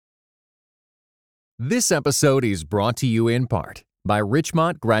This episode is brought to you in part by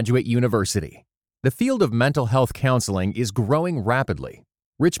Richmont Graduate University. The field of mental health counseling is growing rapidly.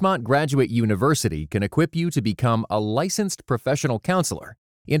 Richmont Graduate University can equip you to become a licensed professional counselor,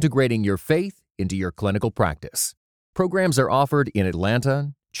 integrating your faith into your clinical practice. Programs are offered in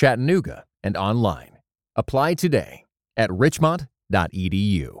Atlanta, Chattanooga, and online. Apply today at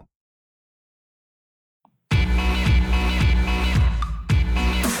richmont.edu.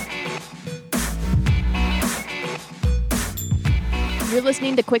 You're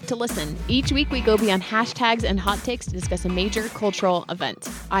listening to Quick to Listen. Each week we go beyond hashtags and hot takes to discuss a major cultural event.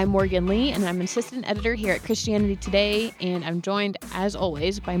 I'm Morgan Lee, and I'm an assistant editor here at Christianity Today, and I'm joined, as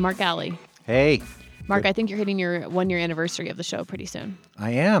always, by Mark Alley. Hey. Mark, I think you're hitting your one-year anniversary of the show pretty soon.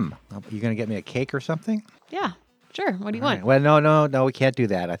 I am. You going to get me a cake or something? Yeah, sure. What do you want? Well, no, we can't do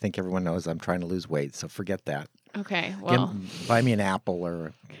that. I think everyone knows I'm trying to lose weight, so forget that. Okay, well. Buy me an apple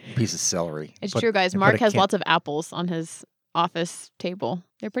or a piece of celery. It's true, guys. Mark has lots of apples on his office table.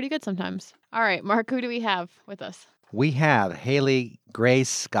 They're pretty good sometimes. All right, Mark, who do we have with us? We have Haley Gray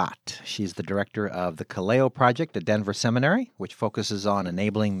Scott. She's the director of the Kaleo Project at Denver Seminary, which focuses on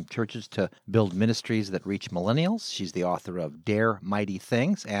enabling churches to build ministries that reach millennials. She's the author of Dare Mighty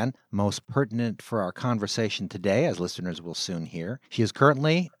Things, and most pertinent for our conversation today, as listeners will soon hear, she is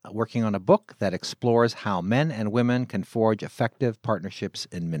currently working on a book that explores how men and women can forge effective partnerships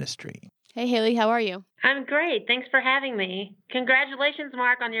in ministry. Hey, Haley, how are you? I'm great. Thanks for having me. Congratulations,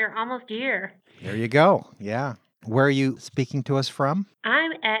 Mark, on your almost year. There you go. Yeah. Where are you speaking to us from?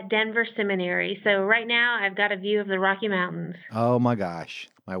 I'm at Denver Seminary, so right now I've got a view of the Rocky Mountains. Oh, my gosh.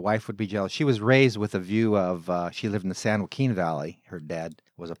 My wife would be jealous. She was raised with a view of, she lived in the San Joaquin Valley. Her dad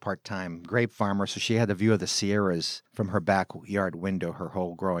was a part-time grape farmer, so she had the view of the Sierras from her backyard window her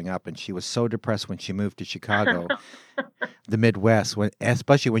whole growing up, and she was so depressed when she moved to Chicago, the Midwest,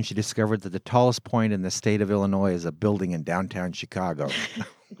 especially when she discovered that the tallest point in the state of Illinois is a building in downtown Chicago.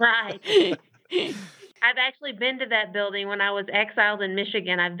 Right. I've actually been to that building when I was exiled in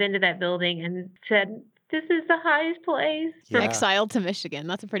Michigan. I've been to that building and said, this is the highest place. Yeah. Exiled to Michigan.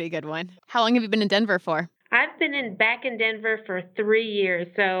 That's a pretty good one. How long have you been in Denver for? I've been back in Denver for 3 years.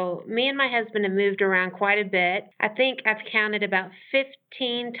 So me and my husband have moved around quite a bit. I think I've counted about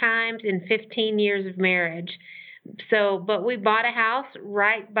 15 times in 15 years of marriage. But we bought a house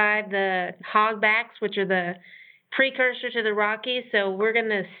right by the hogbacks, which are the precursor to the Rockies. So we're going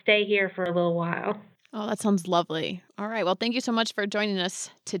to stay here for a little while. Oh, that sounds lovely. All right. Well, thank you so much for joining us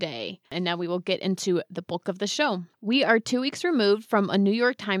today. And now we will get into the bulk of the show. We are 2 weeks removed from a New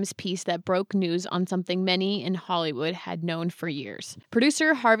York Times piece that broke news on something many in Hollywood had known for years.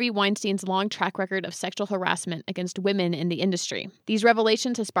 Producer Harvey Weinstein's long track record of sexual harassment against women in the industry. These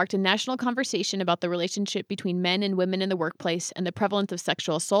revelations have sparked a national conversation about the relationship between men and women in the workplace and the prevalence of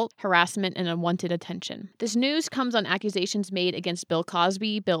sexual assault, harassment, and unwanted attention. This news comes on accusations made against Bill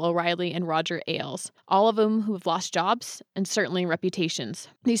Cosby, Bill O'Reilly, and Roger Ailes, all of whom who have lost jobs and certainly reputations.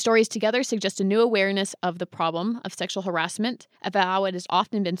 These stories together suggest a new awareness of the problem of sexual harassment, of how it has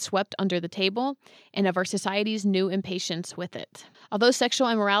often been swept under the table, and of our society's new impatience with it. Although sexual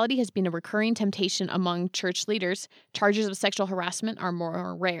immorality has been a recurring temptation among church leaders, charges of sexual harassment are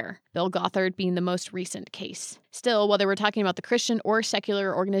more rare, Bill Gothard being the most recent case. Still, whether we're talking about the Christian or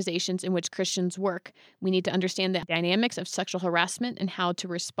secular organizations in which Christians work, we need to understand the dynamics of sexual harassment and how to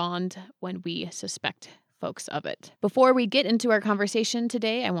respond when we suspect folks of it. Before we get into our conversation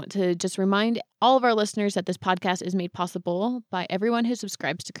today, I want to just remind all of our listeners that this podcast is made possible by everyone who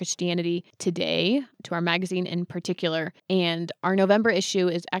subscribes to Christianity Today, to our magazine in particular. And our November issue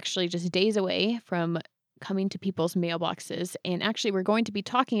is actually just days away from coming to people's mailboxes. And actually, we're going to be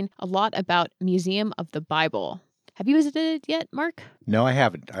talking a lot about Museum of the Bible. Have you visited it yet, Mark? No, I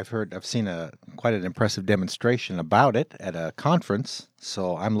haven't. I've seen quite an impressive demonstration about it at a conference,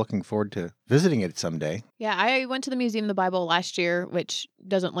 so I'm looking forward to visiting it someday. Yeah, I went to the Museum of the Bible last year, which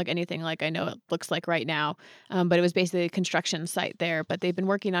doesn't look anything like I know it looks like right now, but it was basically a construction site there. But they've been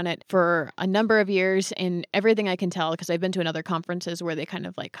working on it for a number of years, and everything I can tell, because I've been to other conferences where they kind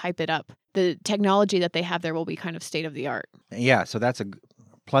of like hype it up, the technology that they have there will be kind of state of the art. Yeah, so that's a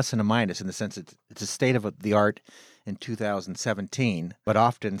plus and a minus in the sense it's a state of the art in 2017, but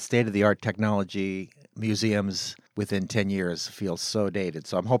often state-of-the-art technology museums within 10 years feel so dated.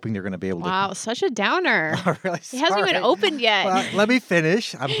 So I'm hoping they're going to be able to... Wow, such a downer. Oh, really? It hasn't even opened yet. Well, let me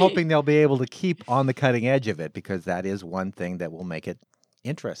finish. I'm hoping they'll be able to keep on the cutting edge of it because that is one thing that will make it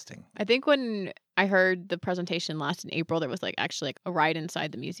interesting. I think when I heard the presentation last in April, there was actually a ride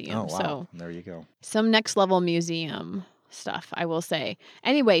inside the museum. Oh, wow. So there you go. some next level museum. stuff, I will say.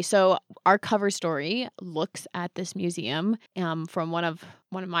 Anyway, so our cover story looks at this museum from one of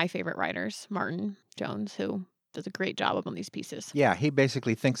my favorite writers, Martin Jones, who does a great job on these pieces. Yeah, he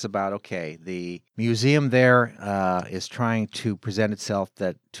basically thinks about, okay, the museum there is trying to present itself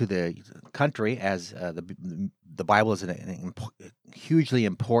to the country as the Bible is a hugely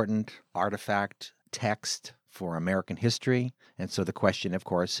important artifact, text for American history. And so the question, of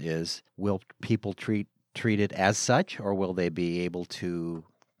course, is, will people treat it as such, or will they be able to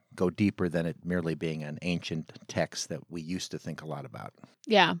go deeper than it merely being an ancient text that we used to think a lot about?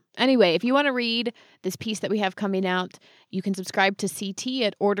 Yeah. Anyway, if you want to read this piece that we have coming out, you can subscribe to CT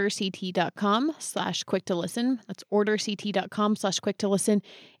at orderct.com/quick to listen. That's orderct.com/quick to listen.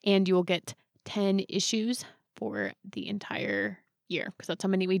 And you will get 10 issues for the entire year, because that's how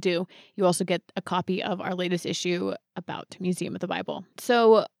many we do. You also get a copy of our latest issue about Museum of the Bible.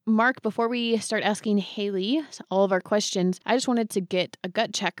 So, Mark, before we start asking Haley all of our questions, I just wanted to get a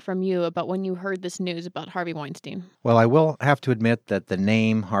gut check from you about when you heard this news about Harvey Weinstein. Well, I will have to admit that the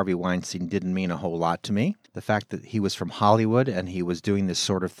name Harvey Weinstein didn't mean a whole lot to me. The fact that he was from Hollywood and he was doing this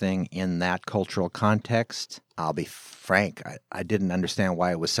sort of thing in that cultural context, I'll be frank, I didn't understand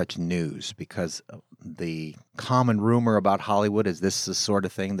why it was such news, because the common rumor about Hollywood is this is the sort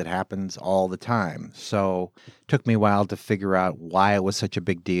of thing that happens all the time. So it took me a while to figure out why it was such a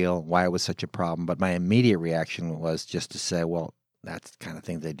big deal, why it was such a problem. But my immediate reaction was just to say, well, that's the kind of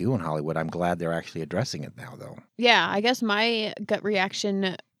thing they do in Hollywood. I'm glad they're actually addressing it now, though. Yeah, I guess my gut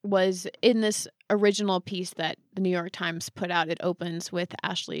reaction was in this original piece that the New York Times put out. It opens with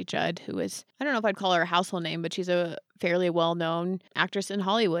Ashley Judd, who is, I don't know if I'd call her a household name, but she's a fairly well-known actress in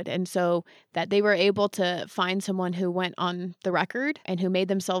Hollywood. And so that they were able to find someone who went on the record and who made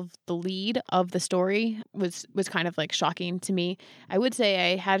themselves the lead of the story was kind of like shocking to me. I would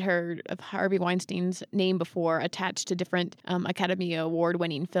say I had heard of Harvey Weinstein's name before attached to different Academy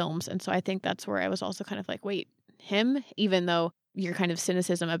Award-winning films. And so I think that's where I was also kind of like, wait, him? Even though your kind of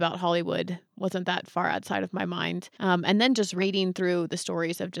cynicism about Hollywood wasn't that far outside of my mind. And then just reading through the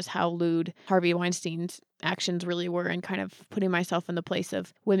stories of just how lewd Harvey Weinstein's actions really were, and kind of putting myself in the place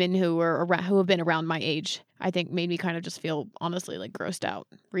of women who have been around my age, I think made me kind of just feel honestly like grossed out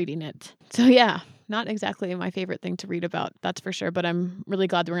reading it. So yeah, not exactly my favorite thing to read about, that's for sure, but I'm really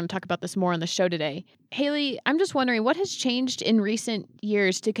glad that we're going to talk about this more on the show today. Haley, I'm just wondering, what has changed in recent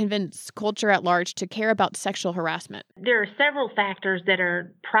years to convince culture at large to care about sexual harassment? There are several factors that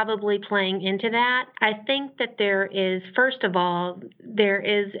are probably playing into that. I think that there is, first of all, there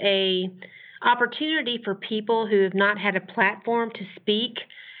is a opportunity for people who have not had a platform to speak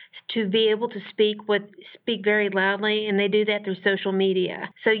to be able to speak very loudly, and they do that through social media.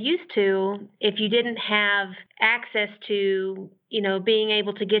 So used to, if you didn't have access to, being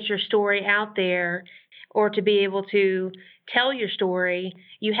able to get your story out there or to be able to tell your story,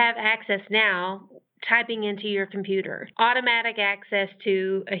 you have access now typing into your computer. Automatic access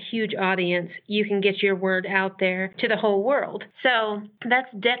to a huge audience. You can get your word out there to the whole world. So that's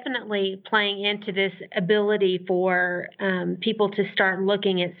definitely playing into this ability for people to start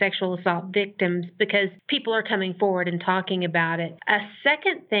looking at sexual assault victims, because people are coming forward and talking about it. A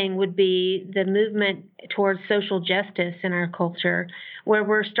second thing would be the movement towards social justice in our culture, where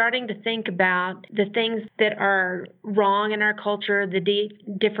we're starting to think about the things that are wrong in our culture, the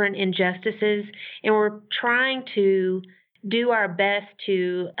different injustices, and we're trying to do our best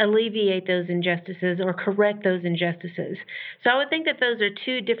to alleviate those injustices or correct those injustices. So I would think that those are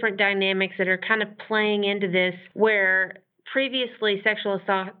two different dynamics that are kind of playing into this, where previously sexual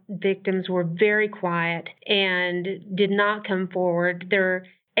assault victims were very quiet and did not come forward. They're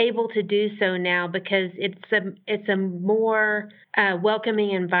able to do so now because it's a more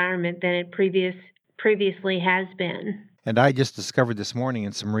welcoming environment than it previously has been. And I just discovered this morning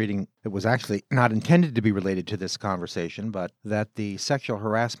in some reading, it was actually not intended to be related to this conversation, but that the sexual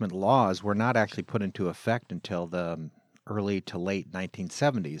harassment laws were not actually put into effect until the early to late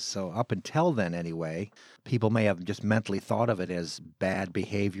 1970s. So up until then, anyway, people may have just mentally thought of it as bad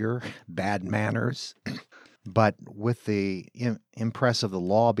behavior, bad manners. But with the impress of the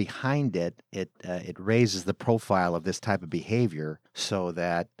law behind it, it raises the profile of this type of behavior so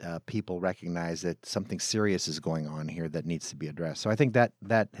that people recognize that something serious is going on here that needs to be addressed. So I think that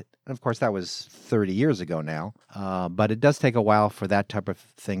of course, that was 30 years ago now, but it does take a while for that type of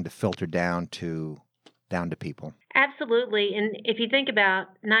thing to filter down to people. Absolutely. And if you think about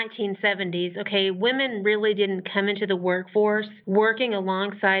 1970s, okay, women really didn't come into the workforce working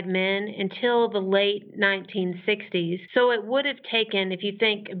alongside men until the late 1960s. So it would have taken, if you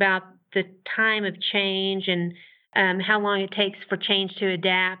think about the time of change and how long it takes for change to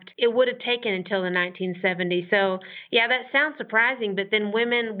adapt. It would have taken until the 1970s. So, yeah, that sounds surprising, but then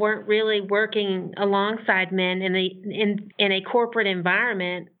women weren't really working alongside men in a corporate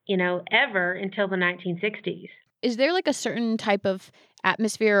environment, ever until the 1960s. Is there like a certain type of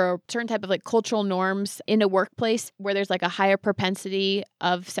atmosphere or certain type of like cultural norms in a workplace where there's like a higher propensity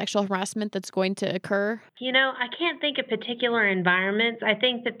of sexual harassment that's going to occur? I can't think of particular environments. I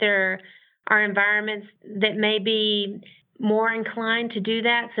think that there are environments that may be more inclined to do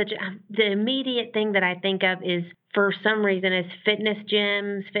that. Such the immediate thing that I think of is, for some reason, is fitness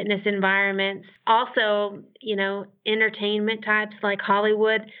gyms, fitness environments. Also, entertainment types like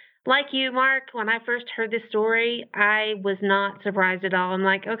Hollywood. Like you, Mark, when I first heard this story, I was not surprised at all. I'm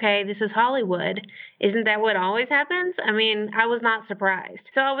like, okay, this is Hollywood. Isn't that what always happens? I mean, I was not surprised.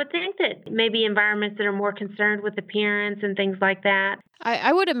 So I would think that maybe environments that are more concerned with appearance and things like that.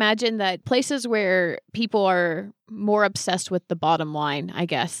 I would imagine that places where people are more obsessed with the bottom line, I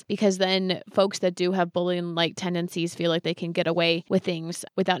guess, because then folks that do have bullying-like tendencies feel like they can get away with things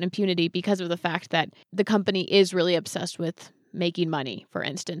without impunity because of the fact that the company is really obsessed with making money, for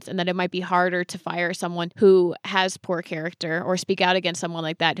instance, and that it might be harder to fire someone who has poor character or speak out against someone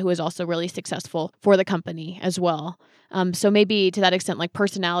like that who is also really successful for the company as well. So maybe to that extent, like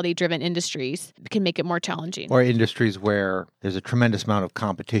personality-driven industries can make it more challenging. Or industries where there's a tremendous amount of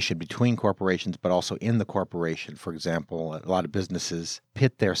competition between corporations, but also in the corporation. For example, a lot of businesses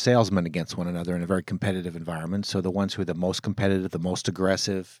pit their salesmen against one another in a very competitive environment. So the ones who are the most competitive, the most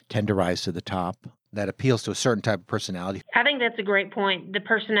aggressive, tend to rise to the top. That appeals to a certain type of personality. I think that's a great point. The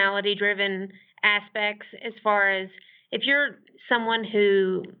personality-driven aspects, as far as if you're someone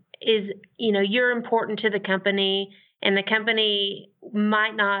who is, you're important to the company and the company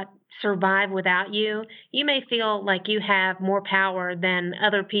might not survive without you, you may feel like you have more power than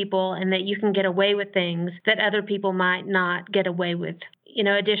other people and that you can get away with things that other people might not get away with.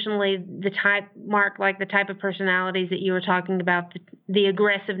 Additionally, the type of personalities that you were talking about, the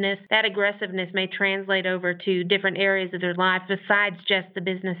aggressiveness, that aggressiveness may translate over to different areas of their life besides just the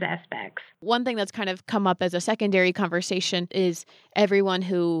business aspects. One thing that's kind of come up as a secondary conversation is everyone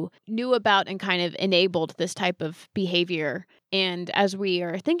who knew about and kind of enabled this type of behavior. And as we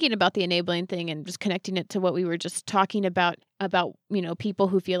are thinking about the enabling thing and just connecting it to what we were just talking about, people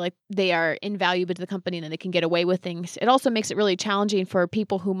who feel like they are invaluable to the company and that they can get away with things, it also makes it really challenging for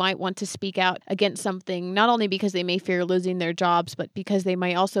people who might want to speak out against something, not only because they may fear losing their jobs, but because they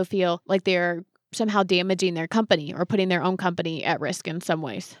might also feel like they're somehow damaging their company or putting their own company at risk in some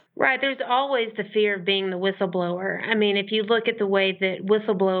ways. Right. There's always the fear of being the whistleblower. I mean, if you look at the way that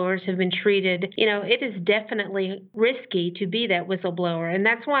whistleblowers have been treated, it is definitely risky to be that whistleblower. And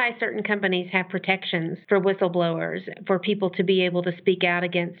that's why certain companies have protections for whistleblowers, for people to be able to speak out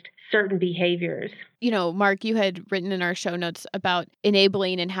against certain behaviors. Mark, you had written in our show notes about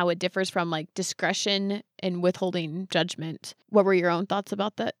enabling and how it differs from like discretion and withholding judgment. What were your own thoughts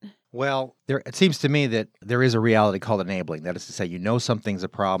about that? Well, it seems to me that there is a reality called enabling. That is to say, something's a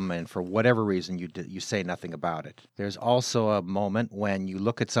problem, and for whatever reason, you say nothing about it. There's also a moment when you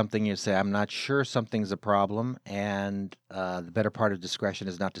look at something and you say, I'm not sure something's a problem, and the better part of discretion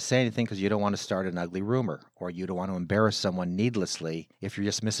is not to say anything because you don't want to start an ugly rumor, or you don't want to embarrass someone needlessly if you're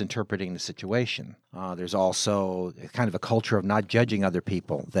just misinterpreting the situation. There's also kind of a culture of not judging other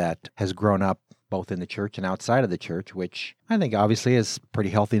people that has grown up both in the church and outside of the church, which I think obviously is pretty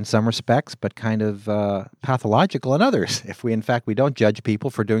healthy in some respects, but kind of pathological in others, if we don't judge people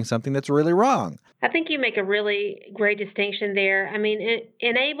for doing something that's really wrong. I think you make a really great distinction there. I mean,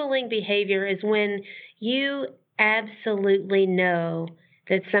 enabling behavior is when you absolutely know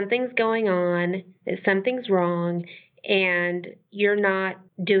that something's going on, that something's wrong, and you're not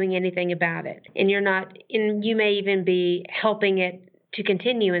doing anything about it. And you may even be helping it to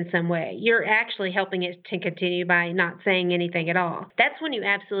continue in some way. You're actually helping it to continue by not saying anything at all. That's when you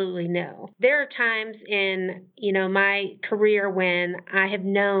absolutely know. There are times in, my career when I have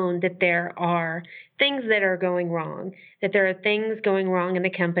known that there are things that are going wrong, that there are things going wrong in the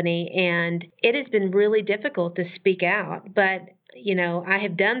company, and it has been really difficult to speak out, but I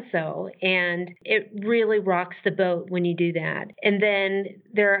have done so, and it really rocks the boat when you do that. And then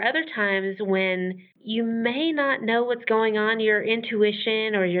there are other times when you may not know what's going on. Your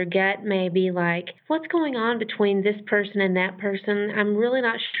intuition or your gut may be like, what's going on between this person and that person? I'm really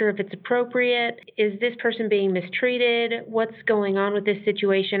not sure if it's appropriate. Is this person being mistreated? What's going on with this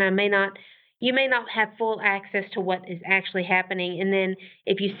situation? You may not have full access to what is actually happening. And then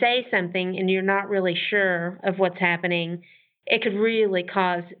if you say something and you're not really sure of what's happening, it could really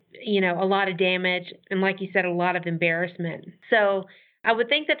cause, a lot of damage and, like you said, a lot of embarrassment. So I would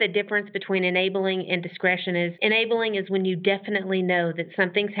think that the difference between enabling and discretion is enabling is when you definitely know that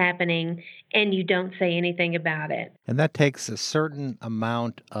something's happening and you don't say anything about it. And that takes a certain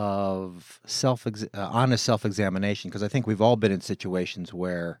amount of honest self-examination, because I think we've all been in situations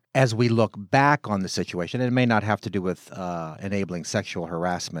where, as we look back on the situation, it may not have to do with enabling sexual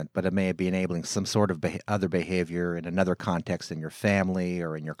harassment, but it may be enabling some sort of other behavior in another context in your family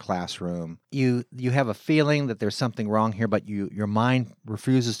or in your classroom. You have a feeling that there's something wrong here, but your mind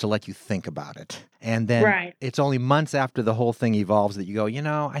refuses to let you think about it. And then It's only months after the whole thing evolves that you go,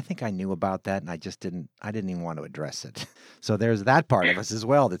 I think I knew about that and I didn't even want to address it. So there's that part of us as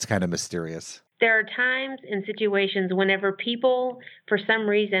well that's kind of mysterious. There are times and situations whenever people, for some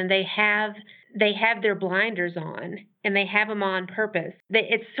reason, they have their blinders on, and they have them on purpose.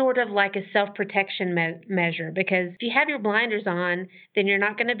 It's sort of like a self-protection measure, because if you have your blinders on, then you're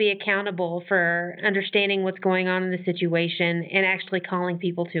not going to be accountable for understanding what's going on in the situation and actually calling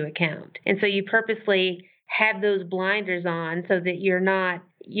people to account. And so you purposely have those blinders on so that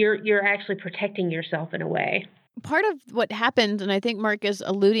you're actually protecting yourself in a way. Part of what happens, and I think Mark is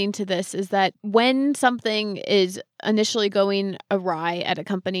alluding to this, is that when something is initially going awry at a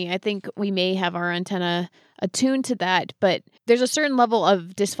company, I think we may have our antenna attuned to that, but there's a certain level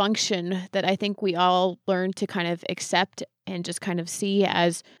of dysfunction that I think we all learn to kind of accept and just kind of see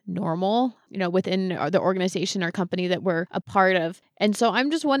as normal, within the organization or company that we're a part of. And so I'm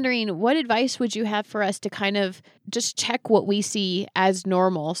just wondering, what advice would you have for us to kind of just check what we see as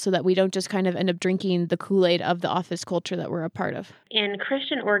normal so that we don't just kind of end up drinking the Kool-Aid of the office culture that we're a part of? In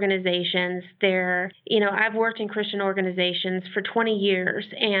Christian organizations, I've worked in Christian organizations for 20 years,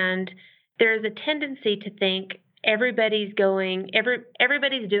 and there's a tendency to think everybody's doing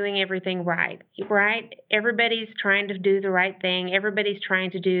everything right? Everybody's trying to do the right thing. Everybody's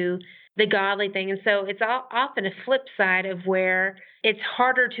trying to do the godly thing. And so it's often a flip side of where it's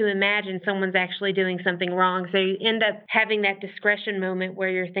harder to imagine someone's actually doing something wrong. So you end up having that discretion moment where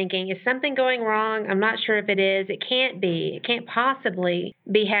you're thinking, is something going wrong? I'm not sure if it is. It can't be. It can't possibly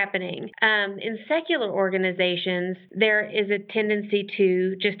be happening. In secular organizations, there is a tendency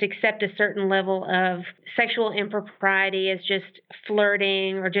to just accept a certain level of sexual impropriety as just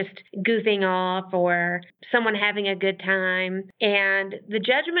flirting or just goofing off or someone having a good time. And the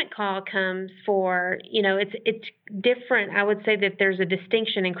judgment call comes for, it's different. I would say that there's a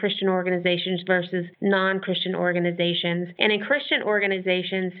distinction in Christian organizations versus non-Christian organizations. And in Christian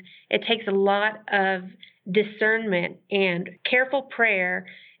organizations, it takes a lot of discernment and careful prayer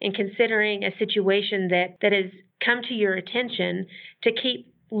in considering a situation that has come to your attention, to keep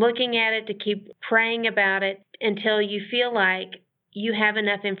looking at it, to keep praying about it until you feel like you have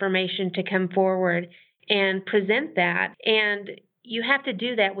enough information to come forward and present that. And you have to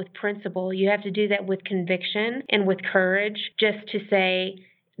do that with principle. You have to do that with conviction and with courage, just to say,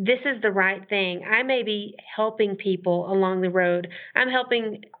 this is the right thing. I may be helping people along the road. I'm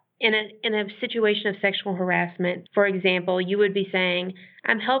helping in a situation of sexual harassment. For example, you would be saying,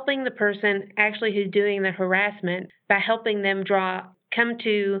 I'm helping the person actually who's doing the harassment by helping them come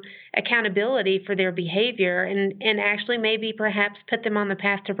to accountability for their behavior and actually maybe perhaps put them on the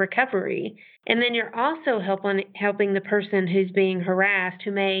path to recovery. And then you're also helping the person who's being harassed,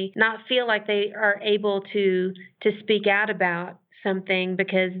 who may not feel like they are able to speak out about something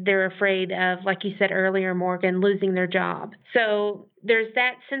because they're afraid of, like you said earlier, Morgan, losing their job. So there's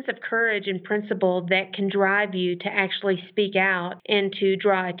that sense of courage and principle that can drive you to actually speak out and to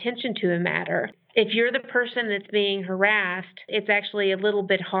draw attention to a matter. If you're the person that's being harassed, it's actually a little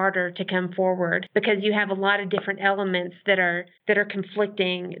bit harder to come forward because you have a lot of different elements that are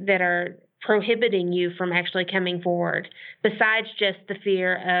conflicting, that are prohibiting you from actually coming forward, besides just the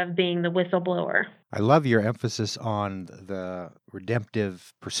fear of being the whistleblower. I love your emphasis on the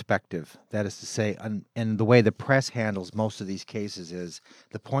redemptive perspective. That is to say, and the way the press handles most of these cases is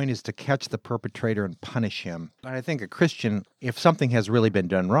the point is to catch the perpetrator and punish him. And I think a Christian, if something has really been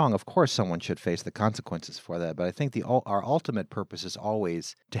done wrong, of course someone should face the consequences for that. But I think our ultimate purpose is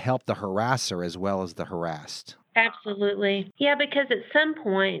always to help the harasser as well as the harassed. Absolutely. Yeah, because at some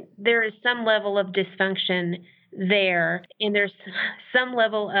point there is some level of dysfunction there, and there's some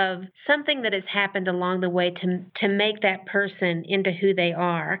level of something that has happened along the way to make that person into who they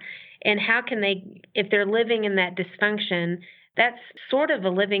are. And how can they, if they're living in that dysfunction, that's sort of a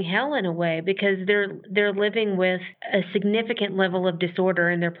living hell in a way, because they're living with a significant level of disorder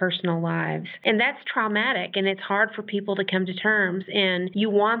in their personal lives. And that's traumatic, and it's hard for people to come to terms. And you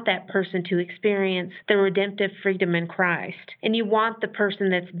want that person to experience the redemptive freedom in Christ. And you want the person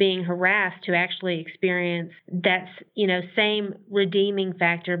that's being harassed to actually experience that, same redeeming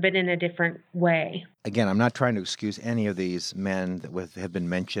factor, but in a different way. Again, I'm not trying to excuse any of these men that have been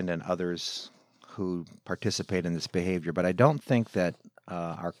mentioned and others who participate in this behavior, but I don't think that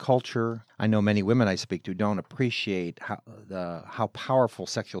our culture, I know many women I speak to, don't appreciate how powerful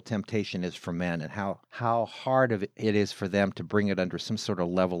sexual temptation is for men, and how hard it is for them to bring it under some sort of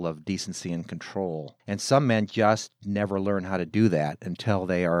level of decency and control. And some men just never learn how to do that until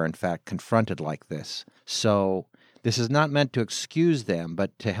they are, in fact, confronted like this. So this is not meant to excuse them,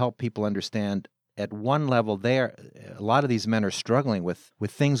 but to help people understand at one level, a lot of these men are struggling with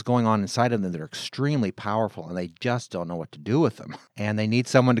things going on inside of them that are extremely powerful, and they just don't know what to do with them. And they need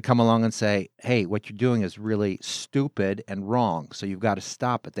someone to come along and say, hey, what you're doing is really stupid and wrong, so you've got to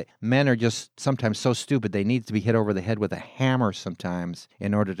stop it. Men are just sometimes so stupid, they need to be hit over the head with a hammer sometimes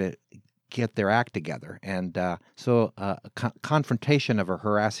in order to get their act together. And so a confrontation of a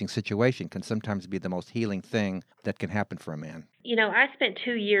harassing situation can sometimes be the most healing thing that can happen for a man. I spent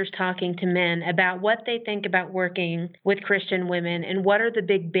 2 years talking to men about what they think about working with Christian women and what are the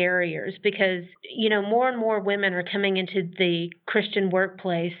big barriers, because, more and more women are coming into the Christian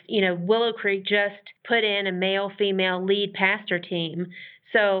workplace. Willow Creek just put in a male-female lead pastor team.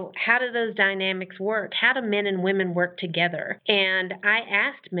 So how do those dynamics work? How do men and women work together? And I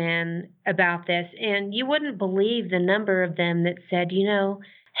asked men about this, and you wouldn't believe the number of them that said,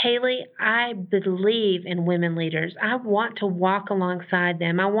 Haley, I believe in women leaders. I want to walk alongside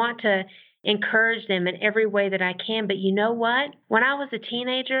them. I want to encourage them in every way that I can. But you know what? When I was a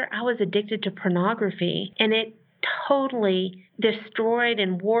teenager, I was addicted to pornography, and it totally destroyed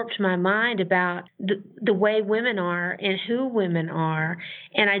and warped my mind about the way women are and who women are.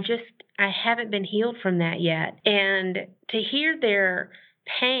 And I haven't been healed from that yet. And to hear their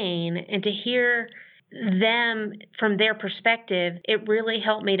pain and to hear them from their perspective, it really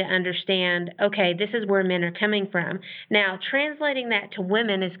helped me to understand, okay, this is where men are coming from. Now, translating that to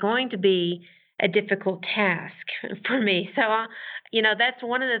women is going to be a difficult task for me. So, that's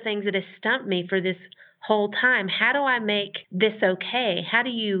one of the things that has stumped me for this whole time. How do I make this okay? How do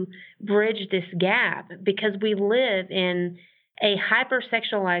you bridge this gap? Because we live in a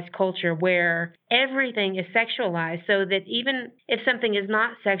hypersexualized culture where everything is sexualized, so that even if something is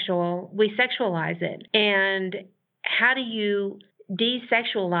not sexual, we sexualize it. And how do you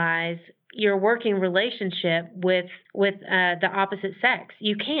desexualize your working relationship with the opposite sex?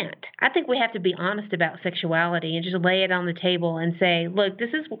 You can't. I think we have to be honest about sexuality and just lay it on the table and say, look,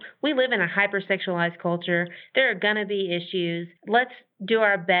 we live in a hypersexualized culture. There are going to be issues. Let's do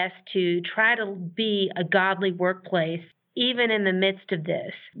our best to try to be a godly workplace, even in the midst of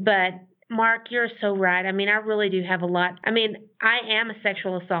this. But Mark, you're so right. I really do have a lot. I am a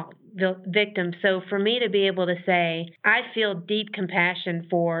sexual assault victim. So for me to be able to say, I feel deep compassion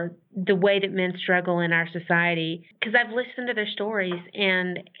for the way that men struggle in our society, because I've listened to their stories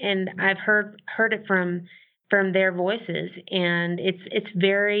and I've heard it from their voices. And it's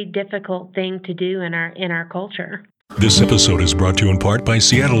very difficult thing to do in our culture. This episode is brought to you in part by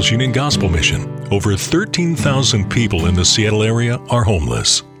Seattle's Union Gospel Mission. Over 13,000 people in the Seattle area are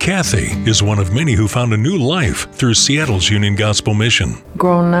homeless. Kathy is one of many who found a new life through Seattle's Union Gospel Mission.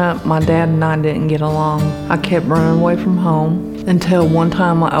 Growing up, my dad and I didn't get along. I kept running away from home until one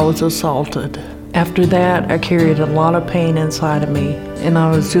time I was assaulted. After that, I carried a lot of pain inside of me, and I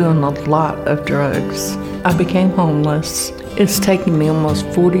was doing a lot of drugs. I became homeless. It's taken me almost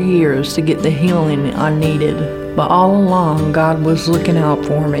 40 years to get the healing I needed. But all along, God was looking out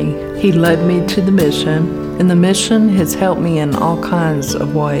for me. He led me to the mission, and the mission has helped me in all kinds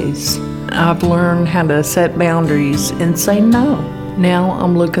of ways. I've learned how to set boundaries and say no. Now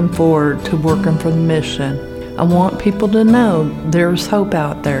I'm looking forward to working for the mission. I want people to know there's hope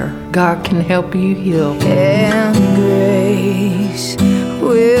out there. God can help you heal. And grace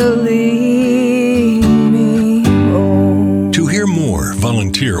will lead me home. To hear more,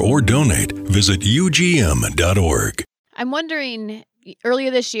 volunteer, or donate, visit ugm.org. I'm wondering, earlier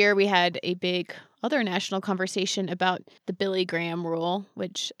this year we had a big other national conversation about the Billy Graham rule,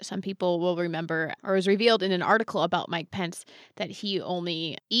 which some people will remember, or was revealed in an article about Mike Pence, that he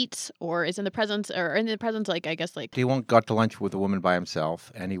only eats or is in the presence, he won't go out to lunch with a woman by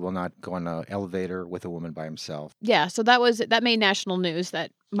himself, and he will not go on an elevator with a woman by himself. Yeah, so that made national news,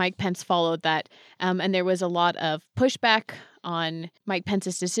 that Mike Pence followed that. And there was a lot of pushback on Mike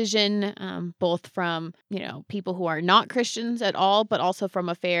Pence's decision, both from, people who are not Christians at all, but also from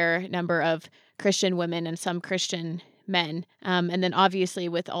a fair number of Christian women and some Christian men. And then obviously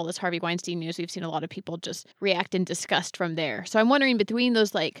with all this Harvey Weinstein news, we've seen a lot of people just react in disgust from there. So I'm wondering, between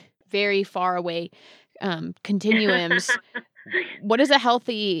those very far away continuums, what does a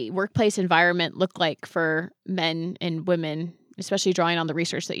healthy workplace environment look like for men and women, especially drawing on the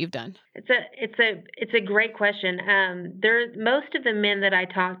research that you've done? It's a great question. Most of the men that I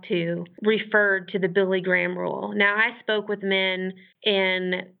talked to referred to the Billy Graham rule. Now, I spoke with men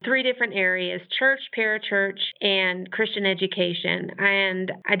in 3 different areas: church, parachurch, and Christian education.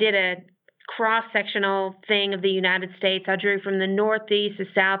 And I did a cross-sectional thing of the United States. I drew from the Northeast, the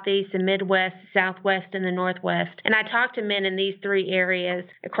Southeast, the Midwest, the Southwest, and the Northwest. And I talked to men in these 3 areas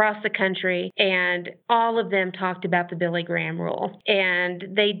across the country, and all of them talked about the Billy Graham rule. And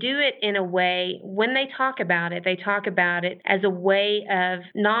they do it in a way, when they talk about it as a way of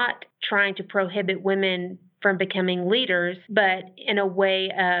not trying to prohibit women from becoming leaders, but in a way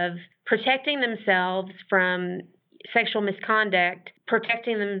of protecting themselves from sexual misconduct,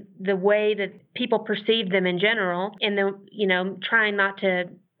 protecting them the way that people perceive them in general, and trying not to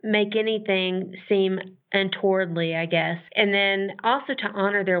make anything seem untowardly, I guess. And then also to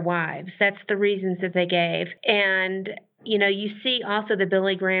honor their wives. That's the reasons that they gave. And, you see also the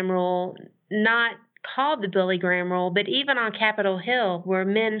Billy Graham rule, not called the Billy Graham rule, but even on Capitol Hill, where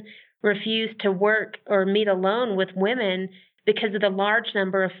men refuse to work or meet alone with women because of the large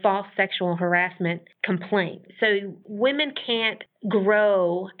number of false sexual harassment complaints. So women can't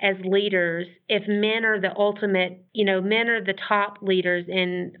grow as leaders if men are the ultimate, men are the top leaders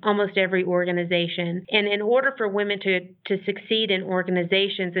in almost every organization. And in order for women to succeed in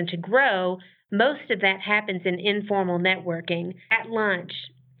organizations and to grow, most of that happens in informal networking, at lunch,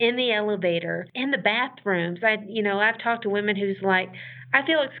 in the elevator, in the bathrooms. I've talked to women who's like, I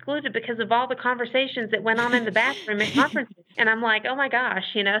feel excluded because of all the conversations that went on in the bathroom at conferences. And I'm like, oh my gosh,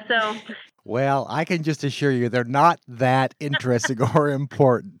 so. Well, I can just assure you they're not that interesting or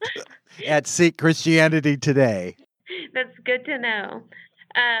important at Seek Christianity Today. That's good to know.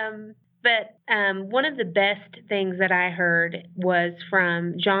 But one of the best things that I heard was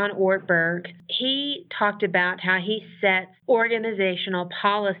from John Ortberg. He talked about how he sets organizational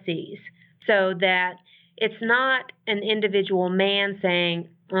policies so that it's not an individual man saying,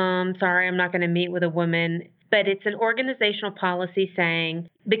 sorry, I'm not going to meet with a woman, but it's an organizational policy saying,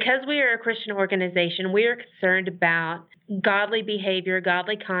 because we are a Christian organization, we are concerned about godly behavior,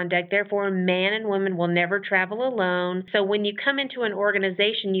 godly conduct. Therefore, man and woman will never travel alone. So when you come into an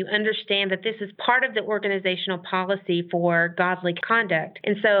organization, you understand that this is part of the organizational policy for godly conduct.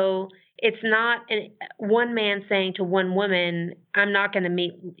 And so it's not one man saying to one woman, I'm not going to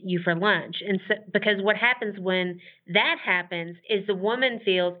meet you for lunch. And so, because what happens when that happens is the woman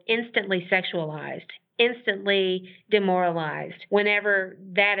feels instantly sexualized, instantly demoralized whenever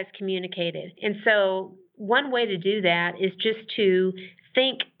that is communicated. And so one way to do that is just to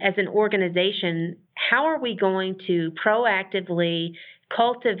think as an organization, how are we going to proactively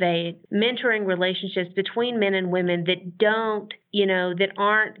cultivate mentoring relationships between men and women that that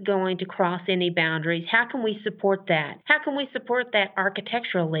aren't going to cross any boundaries? How can we support that? How can we support that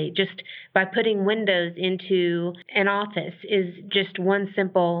architecturally? Just by putting windows into an office is just one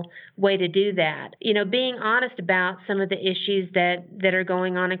simple way to do that. Being honest about some of the issues that are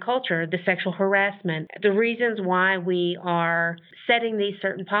going on in culture, the sexual harassment, the reasons why we are setting these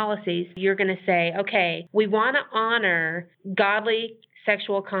certain policies. You're going to say, okay, we want to honor godly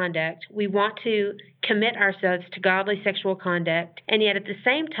sexual conduct. We want to commit ourselves to godly sexual conduct. And yet at the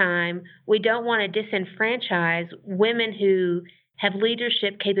same time, we don't want to disenfranchise women who have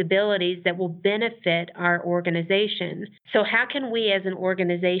leadership capabilities that will benefit our organization. So how can we as an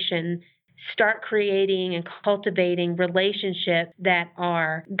organization start creating and cultivating relationships that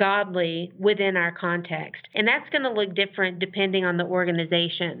are godly within our context? And that's going to look different depending on the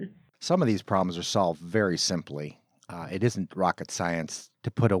organization. Some of these problems are solved very simply. It isn't rocket science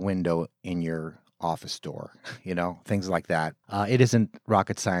to put a window in your office door, things like that. It isn't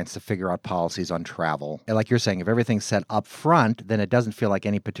rocket science to figure out policies on travel. And like you're saying, if everything's set up front, then it doesn't feel like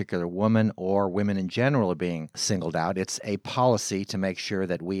any particular woman or women in general are being singled out. It's a policy to make sure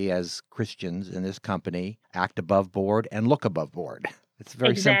that we as Christians in this company act above board and look above board. It's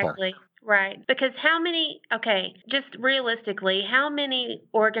very simple. Exactly. Right. Because just realistically, how many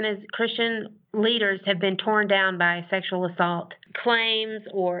Christian leaders have been torn down by sexual assault claims,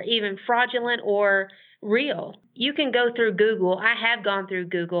 or even fraudulent or real? You can go through Google. I have gone through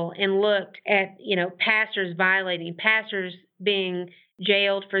Google and looked at, pastors violating, pastors being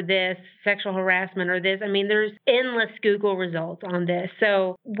jailed for this, sexual harassment or this. I mean, there's endless Google results on this.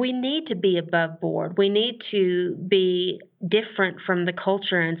 So we need to be above board. We need to be different from the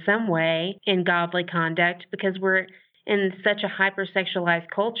culture in some way in godly conduct, because we're in such a hypersexualized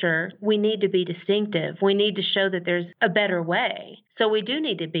culture. We need to be distinctive. We need to show that there's a better way. So we do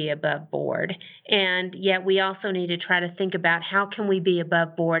need to be above board. And yet we also need to try to think about how can we be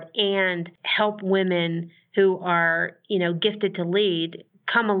above board and help women who are, gifted to lead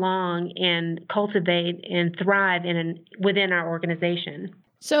come along and cultivate and thrive within our organization.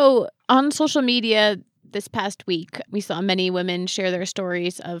 So on social media this past week, we saw many women share their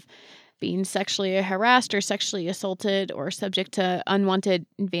stories of being sexually harassed or sexually assaulted or subject to unwanted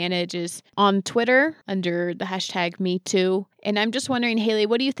advantages on Twitter under the hashtag #MeToo. And I'm just wondering, Haley,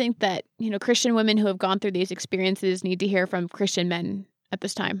 what do you think that, Christian women who have gone through these experiences need to hear from Christian men at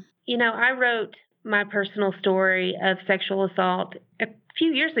this time? I wrote my personal story of sexual assault a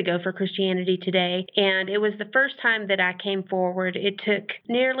few years ago for Christianity Today, and it was the first time that I came forward. It took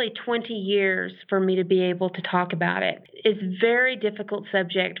nearly 20 years for me to be able to talk about it. It's a very difficult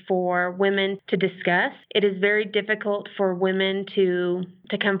subject for women to discuss. It is very difficult for women to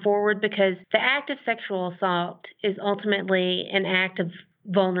come forward, because the act of sexual assault is ultimately an act of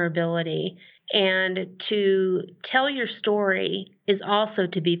vulnerability. And to tell your story is also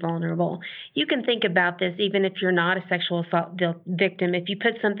to be vulnerable. You can think about this even if you're not a sexual assault victim. If you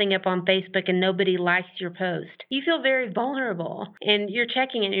put something up on Facebook and nobody likes your post, you feel very vulnerable. And you're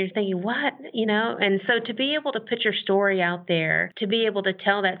checking it and you're thinking, what? And so to be able to put your story out there, to be able to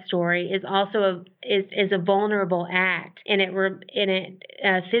tell that story is also a vulnerable act. And it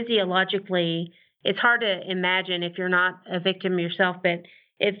physiologically, it's hard to imagine if you're not a victim yourself, but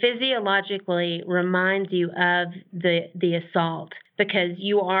it physiologically reminds you of the assault, because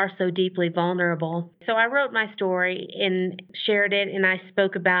you are so deeply vulnerable. So I wrote my story and shared it, and I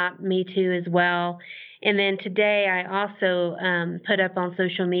spoke about Me Too as well. And then today I also put up on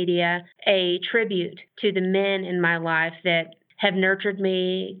social media a tribute to the men in my life that have nurtured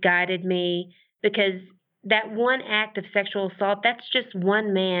me, guided me, because that one act of sexual assault, that's just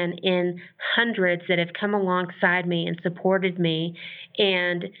one man in hundreds that have come alongside me and supported me.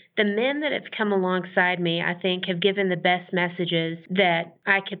 And the men that have come alongside me, I think, have given the best messages that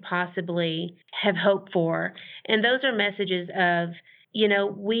I could possibly have hoped for. And those are messages of,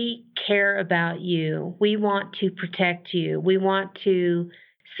 we care about you. We want to protect you. We want to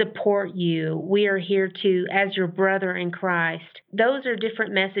support you. We are here to, as your brother in Christ. Those are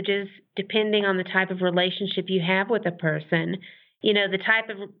different messages depending on the type of relationship you have with a person. The type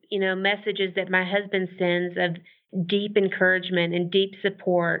of, messages that my husband sends of deep encouragement and deep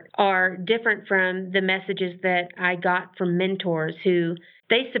support are different from the messages that I got from mentors who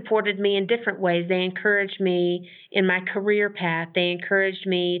they supported me in different ways. They encouraged me in my career path. They encouraged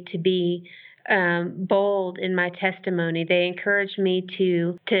me to be bold in my testimony. They encouraged me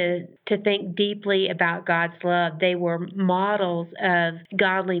to think deeply about God's love. They were models of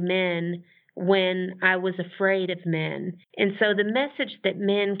godly men when I was afraid of men. And so the message that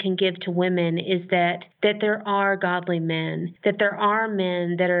men can give to women is that there are godly men, that there are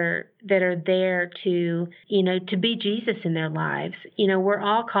men that are there to, to be Jesus in their lives. We're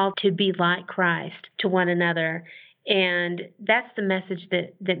all called to be like Christ to one another. And that's the message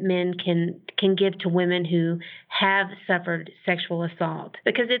that men can give to women who have suffered sexual assault.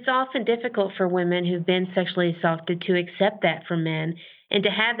 Because it's often difficult for women who've been sexually assaulted to accept that from men. And to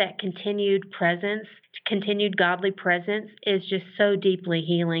have that continued presence, continued godly presence, is just so deeply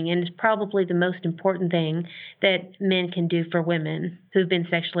healing. And it's probably the most important thing that men can do for women who've been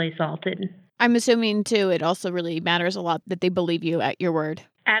sexually assaulted. I'm assuming, too, it also really matters a lot that they believe you at your word.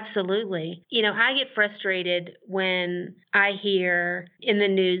 Absolutely. I get frustrated when I hear in the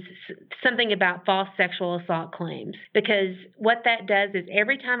news something about false sexual assault claims, because what that does is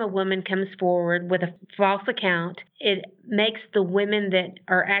every time a woman comes forward with a false account, it makes the women that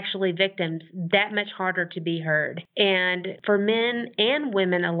are actually victims that much harder to be heard. And for men and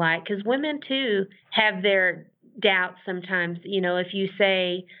women alike, because women too have their doubts sometimes. If you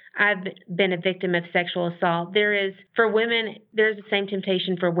say, I've been a victim of sexual assault, there's the same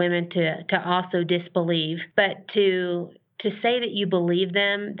temptation for women to also disbelieve. But to say that you believe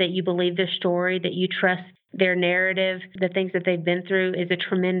them, that you believe their story, that you trust their narrative, the things that they've been through, is a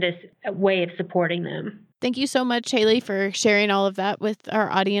tremendous way of supporting them. Thank you so much, Haley, for sharing all of that with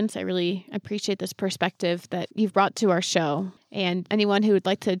our audience. I really appreciate this perspective that you've brought to our show. And anyone who would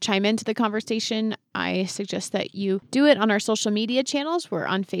like to chime into the conversation, I suggest that you do it on our social media channels. We're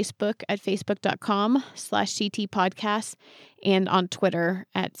on Facebook at facebook.com/CT Podcasts and on Twitter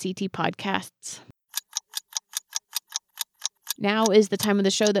at CT Podcasts. Now is the time of the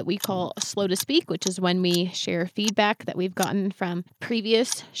show that we call Slow to Speak, which is when we share feedback that we've gotten from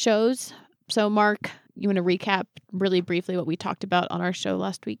previous shows. So, Mark, you want to recap really briefly what we talked about on our show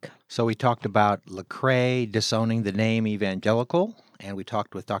last week? So we talked about Lecrae disowning the name evangelical, and we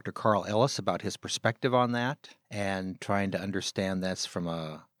talked with Dr. Carl Ellis about his perspective on that and trying to understand this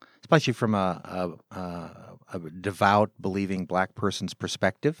especially from a devout, believing black person's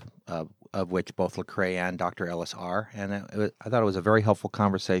perspective, of which both Lecrae and Dr. Ellis are. And I thought it was a very helpful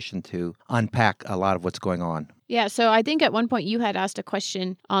conversation to unpack a lot of what's going on. Yeah, so I think at one point you had asked a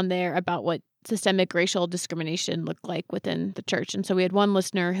question on there about what systemic racial discrimination looked like within the church. And so we had one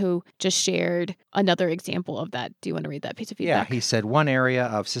listener who just shared another example of that. Do you want to read that piece of feedback? Yeah, he said one area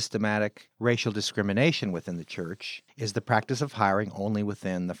of systematic racial discrimination within the church is the practice of hiring only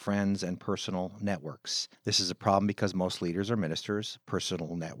within the friends and personal networks. This is a problem because most leaders or ministers'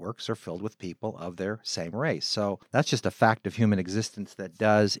 personal networks are filled with people of their same race. So that's just a fact of human existence that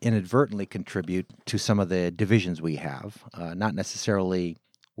does inadvertently contribute to some of the divisions we have, not necessarily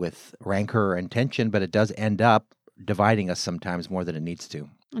with rancor or intention, but it does end up dividing us sometimes more than it needs to.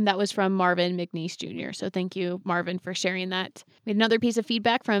 And that was from Marvin McNeese Jr. So thank you, Marvin, for sharing that. We had another piece of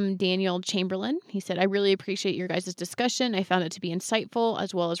feedback from Daniel Chamberlain. He said, I really appreciate your guys' discussion. I found it to be insightful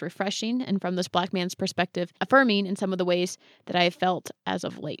as well as refreshing, and from this black man's perspective, affirming in some of the ways that I have felt as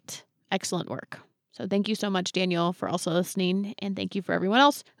of late. Excellent work. So thank you so much, Daniel, for also listening. And thank you for everyone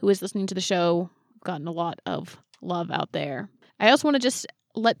else who is listening to the show. We've gotten a lot of love out there. I also want to just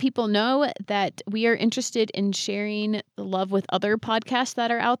let people know that we are interested in sharing the love with other podcasts that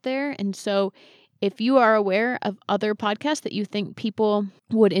are out there. And so if you are aware of other podcasts that you think people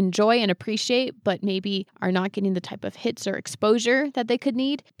would enjoy and appreciate, but maybe are not getting the type of hits or exposure that they could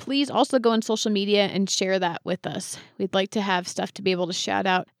need, please also go on social media and share that with us. We'd like to have stuff to be able to shout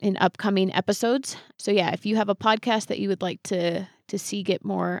out in upcoming episodes. So yeah, if you have a podcast that you would like to see get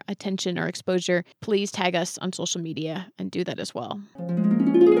more attention or exposure, please tag us on social media and do that as well.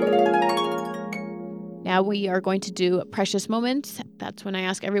 Now we are going to do Precious Moments. That's when I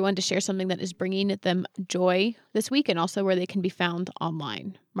ask everyone to share something that is bringing them joy this week and also where they can be found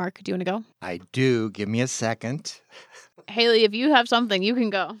online. Mark, do you want to go? I do. Give me a second. Haley, if you have something, you can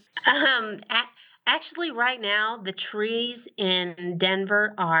go. Actually, right now, the trees in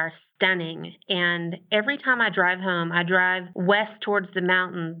Denver are stunning. And every time I drive home, I drive west towards the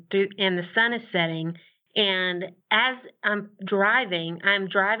mountain, and the sun is setting. And as I'm driving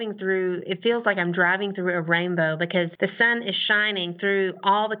through, it feels like I'm driving through a rainbow because the sun is shining through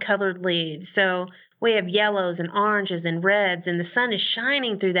all the colored leaves. So we have yellows and oranges and reds, and the sun is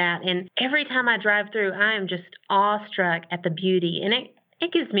shining through that. And every time I drive through, I am just awestruck at the beauty. And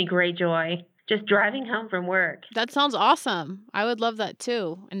it gives me great joy. Just driving home from work. That sounds awesome. I would love that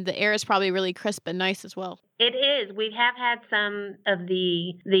too. And the air is probably really crisp and nice as well. It is. We have had some of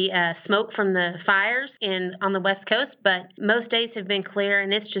the smoke from the fires on the West Coast, but most days have been clear,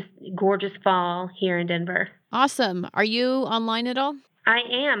 and it's just gorgeous fall here in Denver. Awesome. Are you online at all? I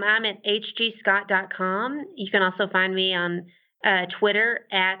am. I'm at hgscott.com. You can also find me on Twitter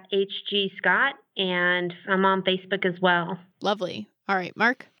at hgscott, and I'm on Facebook as well. Lovely. All right,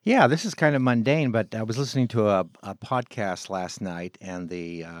 Mark? Yeah, this is kind of mundane, but I was listening to a podcast last night, and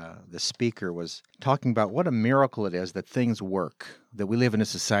the speaker was talking about what a miracle it is that things work, that we live in a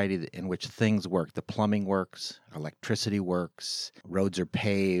society in which things work. The plumbing works, electricity works, roads are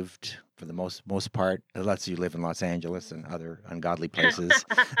paved for the most part, unless you live in Los Angeles and other ungodly places.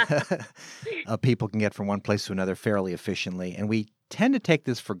 People can get from one place to another fairly efficiently, and we tend to take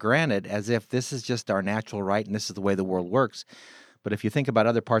this for granted as if this is just our natural right and this is the way the world works. But if you think about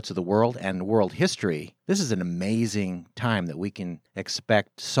other parts of the world and world history, this is an amazing time that we can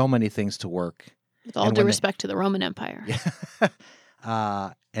expect so many things to work. With all due respect to the Roman Empire.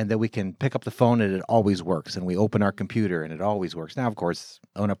 And that we can pick up the phone and it always works. And we open our computer and it always works. Now, of course,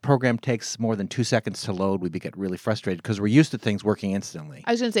 when a program takes more than 2 seconds to load, we get really frustrated because we're used to things working instantly.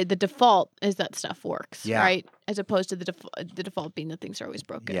 I was going to say the default is that stuff works, yeah. Right? As opposed to the default being that things are always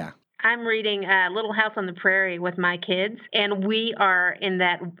broken. Yeah. I'm reading Little House on the Prairie with my kids, and we are in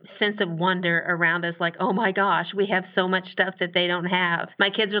that sense of wonder around us, like, oh my gosh, we have so much stuff that they don't have. My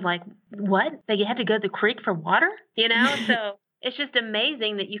kids are like, what? They had to go to the creek for water? You know? So it's just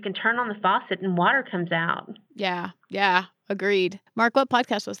amazing that you can turn on the faucet and water comes out. Yeah, agreed. Mark, what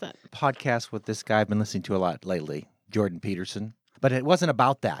podcast was that? Podcast with this guy I've been listening to a lot lately, Jordan Peterson. But it wasn't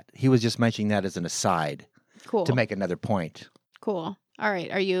about that. He was just mentioning that as an aside. Cool. To make another point. Cool. All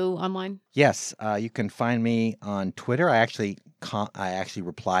right. Are you online? Yes. You can find me on Twitter. I actually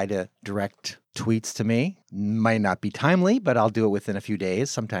reply to direct tweets to me. Might not be timely, but I'll do it within a few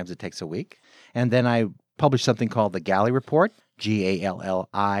days. Sometimes it takes a week. And then I publish something called the Galley Report.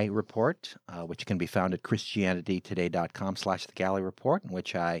 GALLI report, which can be found at christianitytoday.com/The Galli Report, in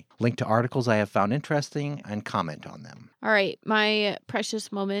which I link to articles I have found interesting and comment on them. All right, my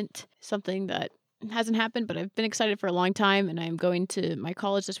precious moment, something that hasn't happened, but I've been excited for a long time, and I'm going to my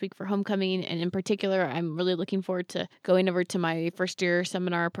college this week for homecoming, and in particular, I'm really looking forward to going over to my first-year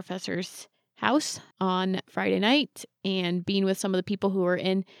seminar professor's house on Friday night and being with some of the people who were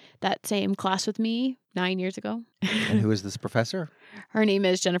in that same class with me 9 years ago. And who is this professor? Her name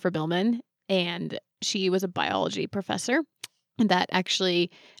is Jennifer Billman, and she was a biology professor. And that actually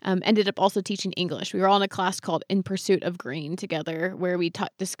ended up also teaching English. We were all in a class called In Pursuit of Green together, where we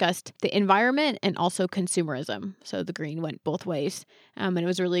discussed the environment and also consumerism. So the green went both ways. And it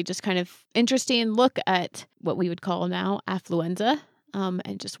was really just kind of interesting look at what we would call now affluenza.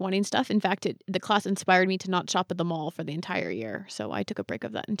 And just wanting stuff. In fact, the class inspired me to not shop at the mall for the entire year. So I took a break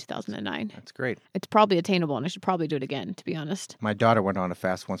of that in 2009. That's great. It's probably attainable, and I should probably do it again, to be honest. My daughter went on a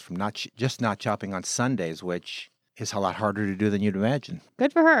fast once from not shopping on Sundays, which is a lot harder to do than you'd imagine.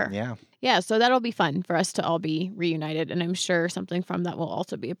 Good for her. Yeah. Yeah, so that'll be fun for us to all be reunited, and I'm sure something from that will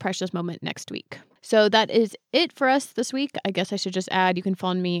also be a precious moment next week. So that is it for us this week. I guess I should just add, you can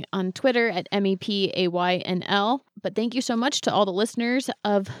follow me on Twitter at MEPAYNL. But thank you so much to all the listeners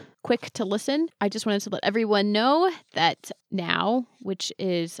of Quick to Listen. I just wanted to let everyone know that now, which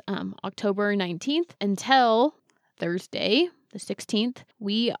is October 19th, until Thursday, the 16th,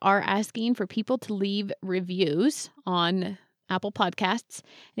 we are asking for people to leave reviews on Apple Podcasts.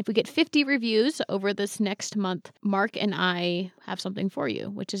 And if we get 50 reviews over this next month, Mark and I have something for you,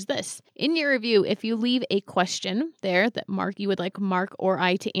 which is this. In your review, if you leave a question there that you would like Mark or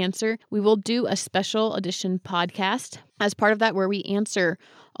I to answer, we will do a special edition podcast as part of that where we answer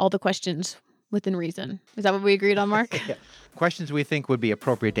all the questions within reason. Is that what we agreed on, Mark? Yeah. Questions we think would be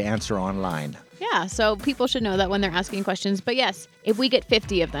appropriate to answer online. Yeah, so people should know that when they're asking questions. But yes, if we get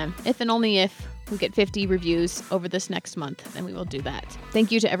 50 of them, if and only if we get 50 reviews over this next month, then we will do that.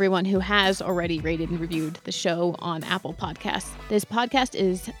 Thank you to everyone who has already rated and reviewed the show on Apple Podcasts. This podcast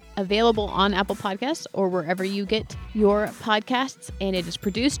is available on Apple Podcasts or wherever you get your podcasts, and it is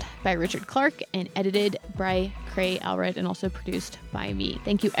produced by Richard Clark and edited by Cray Alred and also produced by me.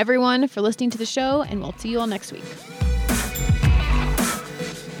 Thank you everyone for listening to the show, and we'll see you all next week.